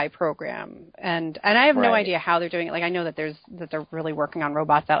down by program, and I have no idea how they're doing it. Like, I know that they're really working on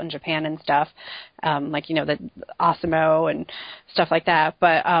robots out in Japan and stuff, the Osimo and stuff like that,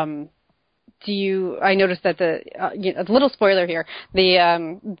 but I noticed that a little spoiler here,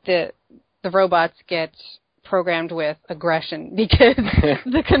 the robots get programmed with aggression because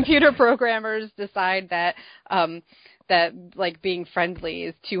the computer programmers decide that that like being friendly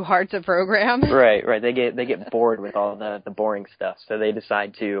is too hard to program. Right. They get bored with all the boring stuff, so they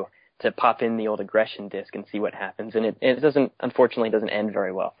decide to pop in the old aggression disc and see what happens, and it unfortunately doesn't end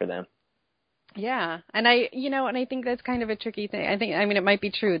very well for them. Yeah, and I think that's kind of a tricky thing. I mean, it might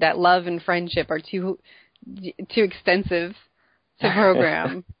be true that love and friendship are too extensive to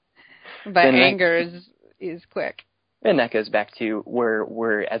program, but anger is quick. And that goes back to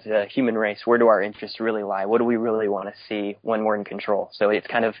we're as a human race, where do our interests really lie? What do we really want to see when we're in control? So it's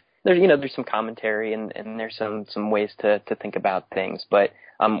kind of there's some commentary and there's some ways to think about things. But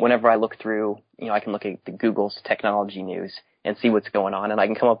whenever I look through, I can look at the Google's technology news and see what's going on, and I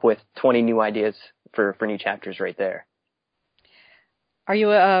can come up with 20 new ideas for new chapters right there. Are you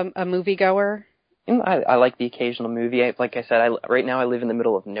a moviegoer? I like the occasional movie. Like I said, right now I live in the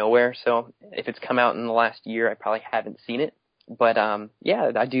middle of nowhere, so if it's come out in the last year, I probably haven't seen it. But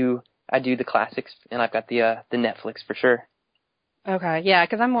yeah, I do the classics, and I've got the Netflix for sure. Okay, yeah,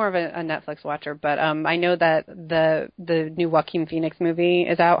 because I'm more of a Netflix watcher, but I know that the new Joaquin Phoenix movie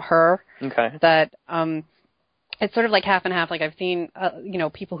is out. Her. Okay. That it's sort of like half and half. Like I've seen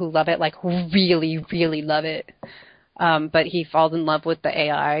people who love it, like who really really love it, but he falls in love with the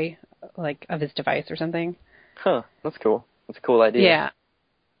AI. Like of his device or something. Huh, that's cool. That's a cool idea. Yeah.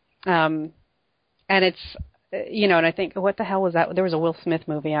 And it's, and I think, what the hell was that? There was a Will Smith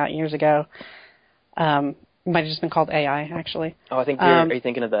movie out years ago. It might have just been called AI, actually. Oh, I think are you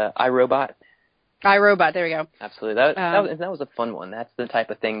thinking of the iRobot? iRobot, there we go. Absolutely. That was a fun one. That's the type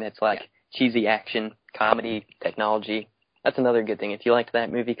of thing that's like cheesy action, comedy, technology. That's another good thing. If you liked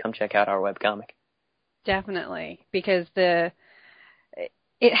that movie, come check out our webcomic. Definitely, because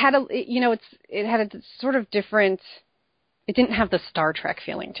it had a sort of different. It didn't have the Star Trek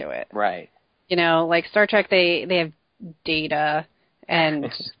feeling to it. Right. Like Star Trek, they have data, and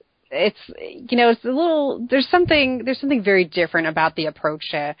it's it's a little. There's something very different about the approach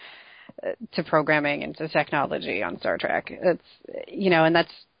to programming and to technology on Star Trek. It's and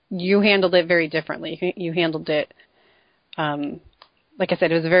that's you handled it very differently. You handled it, like I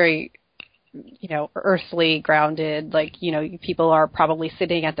said, it was very. Earthly, grounded, like, people are probably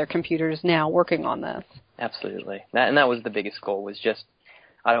sitting at their computers now working on this. Absolutely. That was the biggest goal, was just,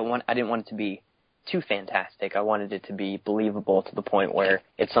 I didn't want it to be too fantastic. I wanted it to be believable to the point where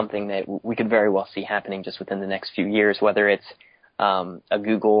it's something that we could very well see happening just within the next few years, whether it's a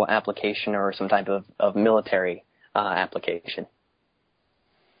Google application or some type of military application.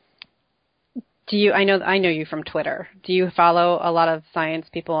 I know you from Twitter. Do you follow a lot of science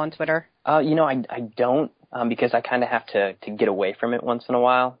people on Twitter? I don't, because I kind of have to get away from it once in a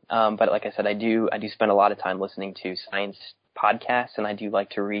while. But like I said, I do spend a lot of time listening to science podcasts, and I do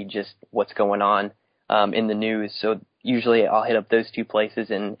like to read just what's going on in the news. So usually I'll hit up those two places,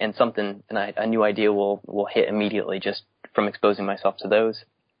 and a new idea will hit immediately just from exposing myself to those.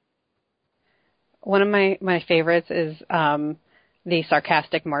 One of my favorites is the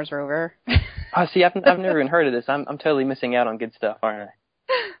sarcastic Mars rover. Oh, see, I've never even heard of this. I'm totally missing out on good stuff, aren't I?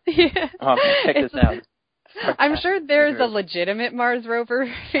 Yeah. Oh, check this out. I'm sure there's a legitimate Mars rover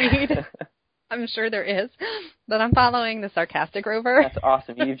feed. I'm sure there is, but I'm following the sarcastic rover. That's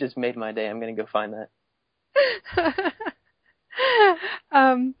awesome. You've just made my day. I'm going to go find that.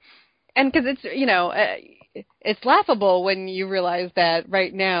 And because it's laughable when you realize that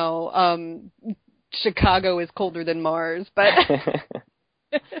right now Chicago is colder than Mars, but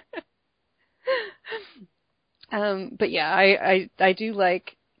but yeah, I do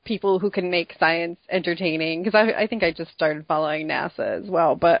like people who can make science entertaining, because I think I just started following NASA as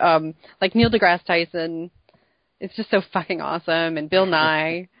well. But like Neil deGrasse Tyson, it's just so fucking awesome, and Bill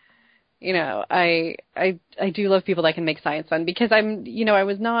Nye. I do love people that can make science fun, because I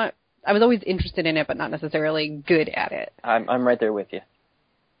was always interested in it, but not necessarily good at it. I'm right there with you.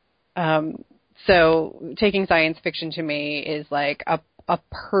 So taking science fiction to me is like a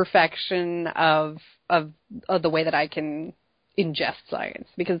perfection of the way that I can ingest science,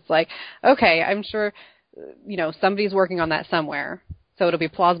 because it's like, okay, I'm sure, somebody's working on that somewhere, so it'll be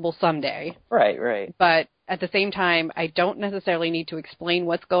plausible someday. Right. But at the same time, I don't necessarily need to explain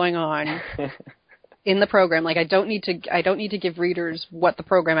what's going on in the program. Like I don't need to give readers what the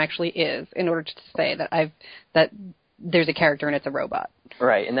program actually is in order to say that there's a character and it's a robot.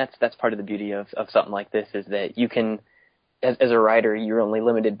 Right, and that's part of the beauty of something like this, is that you can, as a writer, you're only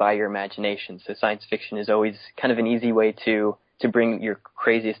limited by your imagination. So science fiction is always kind of an easy way to bring your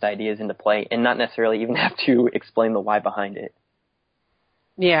craziest ideas into play and not necessarily even have to explain the why behind it.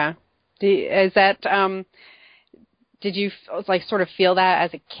 Yeah. Is that did you like sort of feel that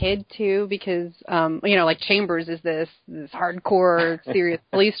as a kid too? Because like Chambers is this hardcore serious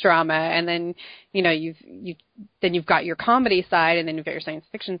police drama, and then you've got your comedy side, and then you've got your science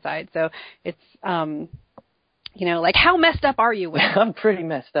fiction side. So it's like how messed up are you? I'm pretty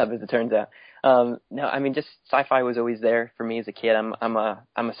messed up, as it turns out. No, I mean, just sci-fi was always there for me as a kid. I'm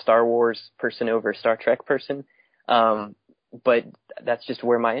a Star Wars person over a Star Trek person. But that's just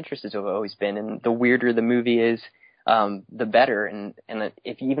where my interest has always been. And the weirder the movie is, the better. And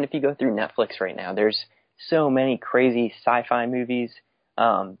even if you go through Netflix right now, there's so many crazy sci-fi movies,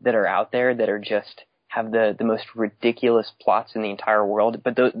 that are out there that are just have the most ridiculous plots in the entire world.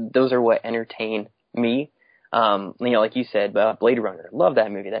 But those are what entertain me. Like you said, Blade Runner, love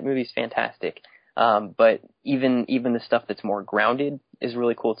that movie. That movie's fantastic. But even the stuff that's more grounded is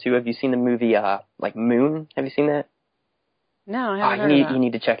really cool too. Have you seen the movie, like Moon? Have you seen that? No, I haven't heard of that. You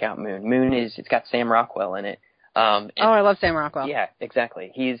need to check out Moon. Moon it's got Sam Rockwell in it. I love Sam Rockwell. Yeah,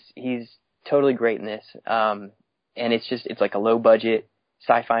 exactly. He's totally great in this. And it's like a low budget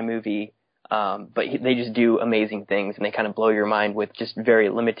sci-fi movie. But they just do amazing things, and they kind of blow your mind with just very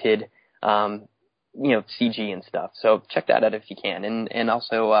limited, CG and stuff. So check that out if you can. And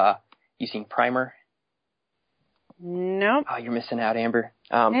also, you seen Primer? Nope. Oh, you're missing out, Amber.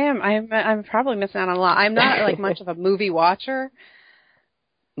 I'm probably missing out on a lot. I'm not like much of a movie watcher.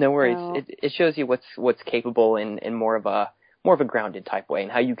 No worries. So. It shows you what's capable in more of a grounded type way,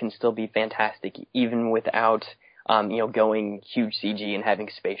 and how you can still be fantastic even without going huge CG and having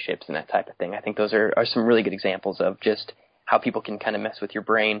spaceships and that type of thing. I think those are some really good examples of just how people can kind of mess with your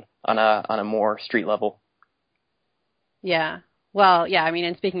brain on a more street level. Yeah. Well, yeah, I mean,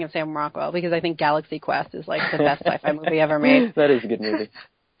 and speaking of Sam Rockwell, because I think Galaxy Quest is like the best sci-fi movie ever made. That is a good movie.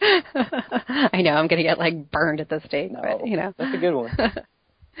 I know, I'm going to get like burned at the stake, no, but that's a good one.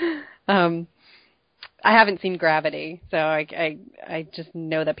 I haven't seen Gravity, so I just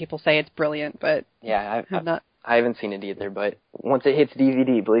know that people say it's brilliant, but yeah, I haven't seen it either, but once it hits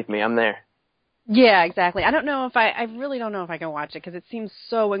DVD, believe me, I'm there. Yeah, exactly. I really don't know if I can watch it because it seems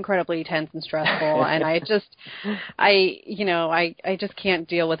so incredibly tense and stressful, and I just can't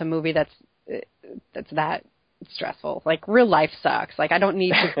deal with a movie that's that stressful. Like, real life sucks. Like, I don't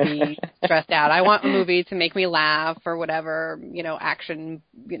need to be stressed out. I want a movie to make me laugh or whatever, action,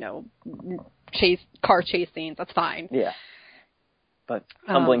 car chase scenes. That's fine. Yeah. But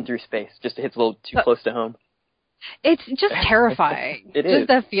tumbling through space just hits a little too close to home. It's just terrifying. It just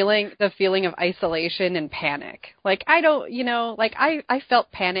is. the feeling of isolation and panic. Like, I don't, I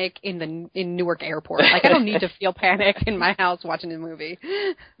felt panic in Newark Airport. Like, I don't need to feel panic in my house watching a movie.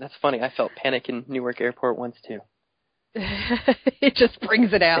 That's funny. I felt panic in Newark Airport once too. It just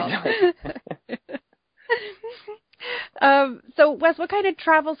brings it out. So, Wes, what kind of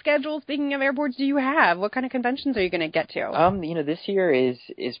travel schedule, speaking of airports, do you have? What kind of conventions are you going to get to? This year is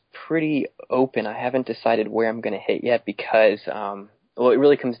pretty open. I haven't decided where I'm going to hit yet because, it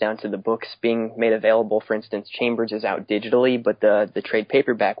really comes down to the books being made available. For instance, Chambers is out digitally, but the trade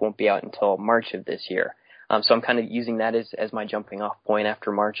paperback won't be out until March of this year. So I'm kind of using that as my jumping off point.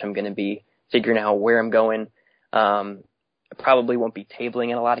 After March, I'm going to be figuring out where I'm going. I probably won't be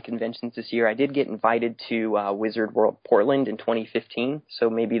tabling at a lot of conventions this year. I did get invited to Wizard World Portland in 2015, so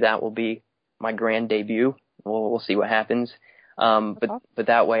maybe that will be my grand debut. We'll see what happens. But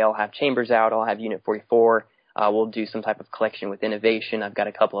that way I'll have Chambers out. I'll have Unit 44. We'll do some type of collection with Innovation. I've got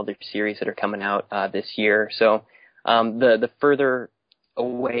a couple other series that are coming out this year. So the further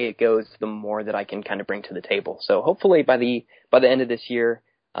away it goes, the more that I can kind of bring to the table. So hopefully by the end of this year,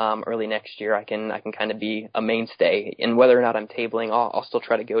 early next year, I can kind of be a mainstay. And whether or not I'm tabling, I'll still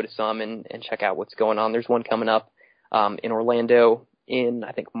try to go to some and check out what's going on. There's one coming up in Orlando in,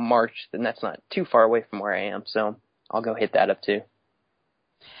 I think, March, and that's not too far away from where I am. So I'll go hit that up too.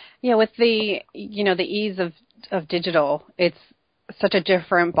 Yeah, with the ease of digital, it's such a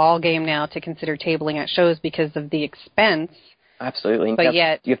different ball game now to consider tabling at shows because of the expense. Absolutely. But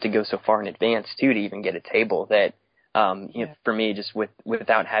you have to go so far in advance too to even get a table that. For me, just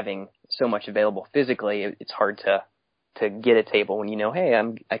without having so much available physically, it's hard to get a table when hey,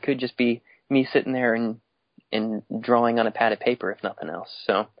 I could just be me sitting there and drawing on a pad of paper if nothing else.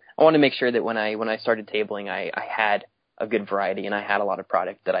 So I want to make sure that when I started tabling, I had a good variety and I had a lot of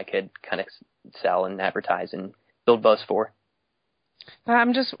product that I could kind of sell and advertise and build buzz for. But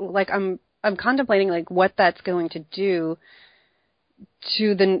I'm just I'm contemplating what that's going to do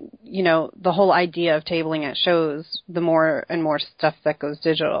to the whole idea of tabling at shows, the more and more stuff that goes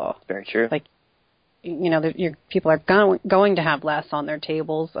digital. Very true. People are going to have less on their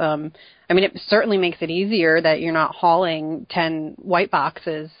tables. It certainly makes it easier that you're not hauling 10 white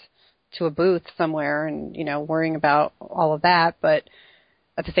boxes to a booth somewhere and, worrying about all of that. But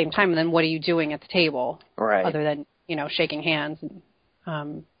at the same time, then what are you doing at the table? Right. Other than, shaking hands and,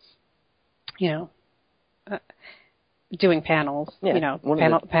 doing panels. Yeah.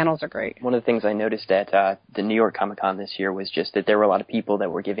 Panels are great. One of the things I noticed at the New York Comic Con this year was just that there were a lot of people that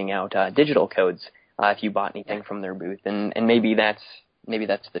were giving out digital codes if you bought anything from their booth, and maybe that's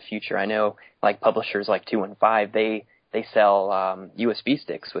the future. I know, like publishers like 215, they sell USB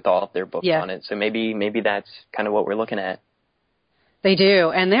sticks with all of their books on it. So maybe that's kind of what we're looking at. They do,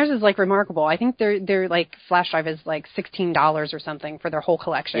 and theirs is like remarkable. I think their like flash drive is like $16 or something for their whole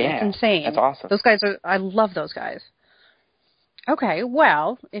collection. Yeah, it's insane. That's awesome. Those guys I love those guys. Okay,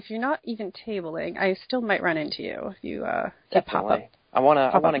 well, if you're not even tabling, I still might run into you if you pop up. I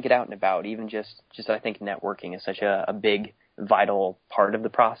want to get out and about. Even just I think networking is such a big, vital part of the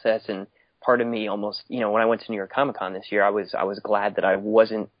process, and part of me almost, when I went to New York Comic Con this year, I was glad that I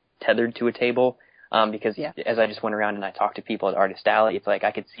wasn't tethered to a table. Because as I just went around and I talked to people at Artist Alley, it's like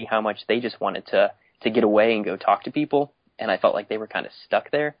I could see how much they just wanted to get away and go talk to people, and I felt like they were kind of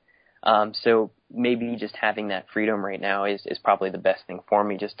stuck there. So maybe just having that freedom right now is probably the best thing for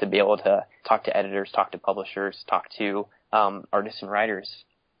me, just to be able to talk to editors, talk to publishers, talk to artists and writers.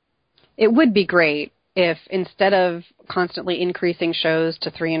 It would be great if instead of constantly increasing shows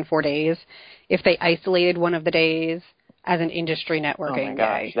to 3 and 4 days, if they isolated one of the days as an industry networking Oh my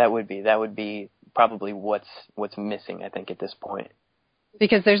gosh, day. that would be probably what's missing, I think, at this point.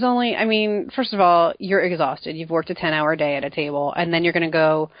 Because there's only, first of all, you're exhausted. You've worked a 10-hour day at a table, and then you're going to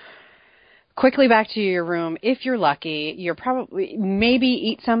go quickly back to your room. If you're lucky, you're probably maybe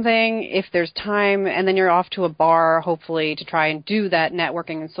eat something if there's time, and then you're off to a bar, hopefully, to try and do that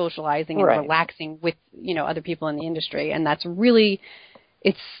networking and socializing and relaxing with, other people in the industry. And that's really,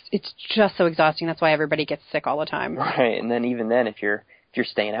 it's just so exhausting. That's why everybody gets sick all the time. Right, and then even then, if you're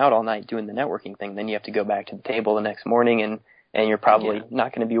staying out all night doing the networking thing, then you have to go back to the table the next morning, and you're probably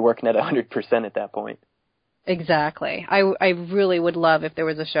not going to be working at 100% at that point. Exactly. I really would love if there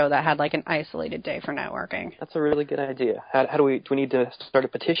was a show that had like an isolated day for networking. That's a really good idea. How do we need to start a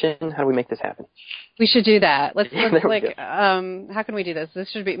petition? How do we make this happen? We should do that. Let's go. How can we do this? This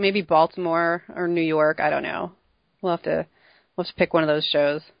should be maybe Baltimore or New York. I don't know. We'll have to pick one of those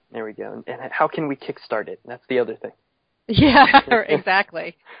shows. There we go. And how can we kickstart it? That's the other thing. Yeah,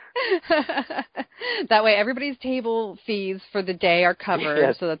 exactly. That way everybody's table fees for the day are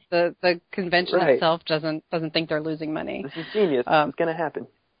covered, so that the convention itself doesn't think they're losing money. This is genius. It's going to happen.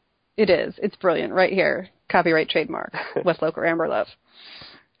 It is. It's brilliant. Right here. Copyright trademark. Wes Loker, Amber Love.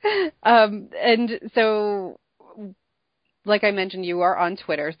 And so, like I mentioned, you are on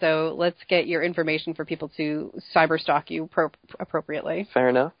Twitter, so let's get your information for people to cyberstalk you appropriately. Fair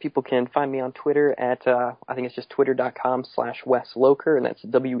enough. People can find me on Twitter at, I think it's just twitter.com/Wes Loker, and that's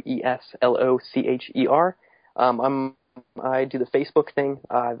WESLOCHER. I do the Facebook thing.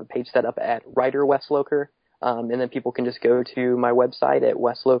 I have a page set up at writer Wes Loker, and then people can just go to my website at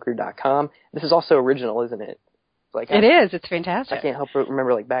wesloker.com. This is also original, isn't it? It is. It's fantastic. I can't help but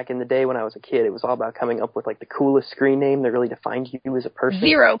remember, like, back in the day when I was a kid, it was all about coming up with, like, the coolest screen name that really defined you as a person.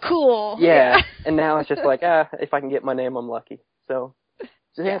 Zero cool. Yeah. And now it's just like, if I can get my name, I'm lucky. So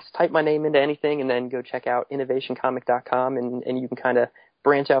just type my name into anything and then go check out innovationcomic.com, and you can kind of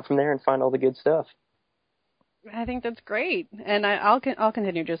branch out from there and find all the good stuff. I think that's great. And I'll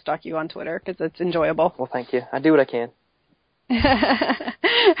continue to stalk you on Twitter because it's enjoyable. Well, thank you. I do what I can.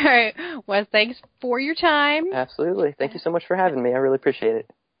 All right. Wes, thanks for your time. Absolutely. Thank you so much for having me. I really appreciate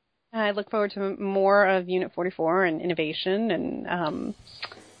it. I look forward to more of Unit 44 and innovation, and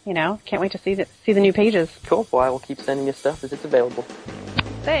can't wait to see the new pages. Cool. Well, I will keep sending you stuff as it's available.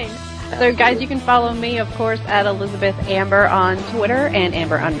 Thanks. So, guys, you can follow me, of course, at Elizabeth Amber on Twitter and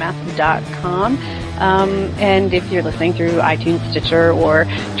amberunmasked.com. And if you're listening through iTunes, Stitcher, or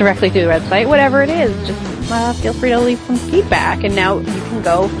directly through the website, whatever it is, just feel free to leave some feedback. And now you can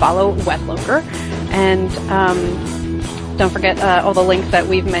go follow Wes Loker. And don't forget all the links that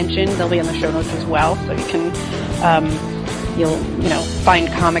we've mentioned. They'll be in the show notes as well, so you can you'll find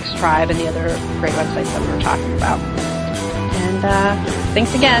Comics Tribe and the other great websites that we were talking about. And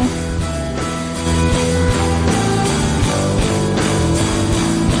thanks again.